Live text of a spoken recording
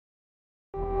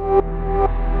Who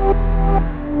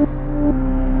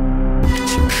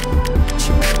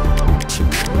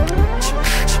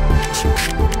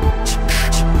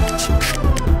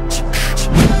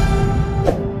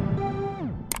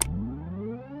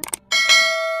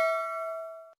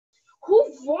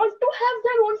want to have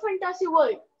their own fantasy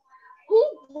world? Who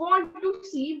want to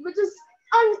see which is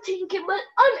unthinkable,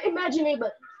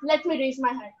 unimaginable? Let me raise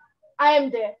my hand. I am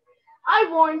there. I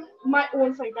want my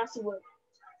own fantasy world.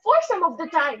 For some of the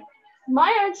time,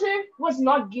 my answer was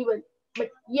not given. But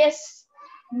yes,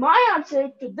 my answer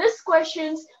to this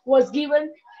questions was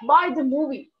given by the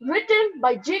movie written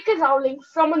by J.K. Rowling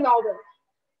from a novel.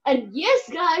 And yes,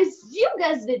 guys, you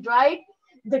guessed it right.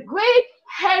 The great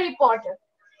Harry Potter.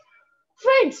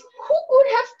 Friends, who could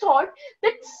have thought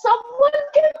that someone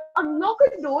can unlock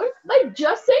a door by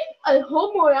just saying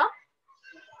Alhomora?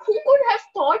 Who could have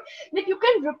thought that you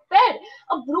can repair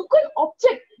a broken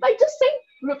object by just saying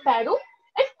reparo?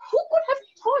 And who could have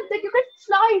thought that you can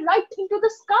fly right into the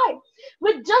sky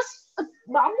with just a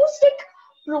bamboo stick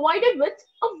provided with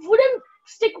a wooden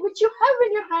stick which you have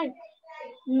in your hand?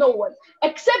 No one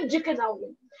except J.K.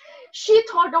 Rowling. She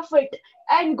thought of it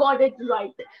and got it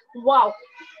right. Wow,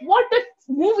 what a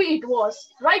movie it was,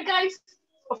 right, guys?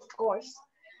 Of course.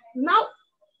 Now,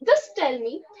 just tell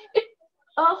me,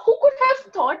 who could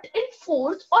have thought in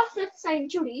 4th or 5th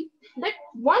century that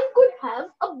one could have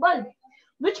a bulb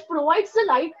which provides the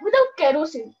light without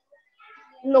kerosene?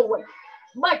 No one.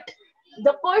 But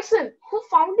the person who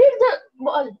founded the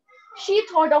bulb, she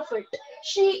thought of it.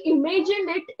 She imagined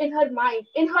it in her mind,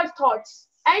 in her thoughts.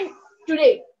 And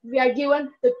today, we are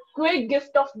given the great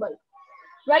gift of bulb.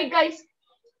 Right, guys?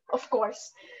 Of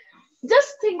course.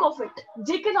 Just think of it.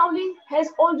 J.K. Rowling has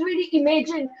already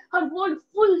imagined her world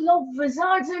full of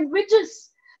wizards and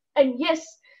witches. And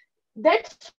yes,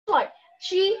 that's why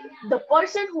she, the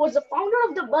person who was the founder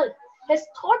of the bulb, has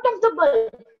thought of the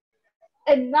bulb.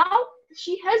 And now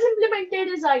she has implemented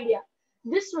his idea.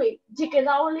 This way, J.K.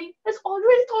 Rowling has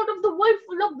already thought of the world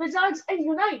full of wizards and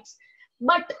unites.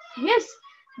 But yes,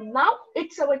 now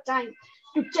it's our time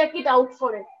to check it out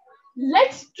for it.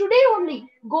 Let's today only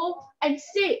go and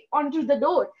say onto the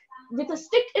door with a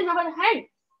stick in our hand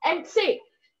and say,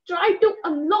 try to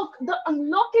lock the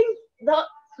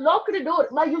door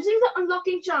by using the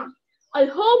unlocking charm.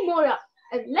 Alhomora.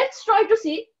 And let's try to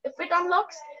see if it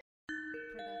unlocks.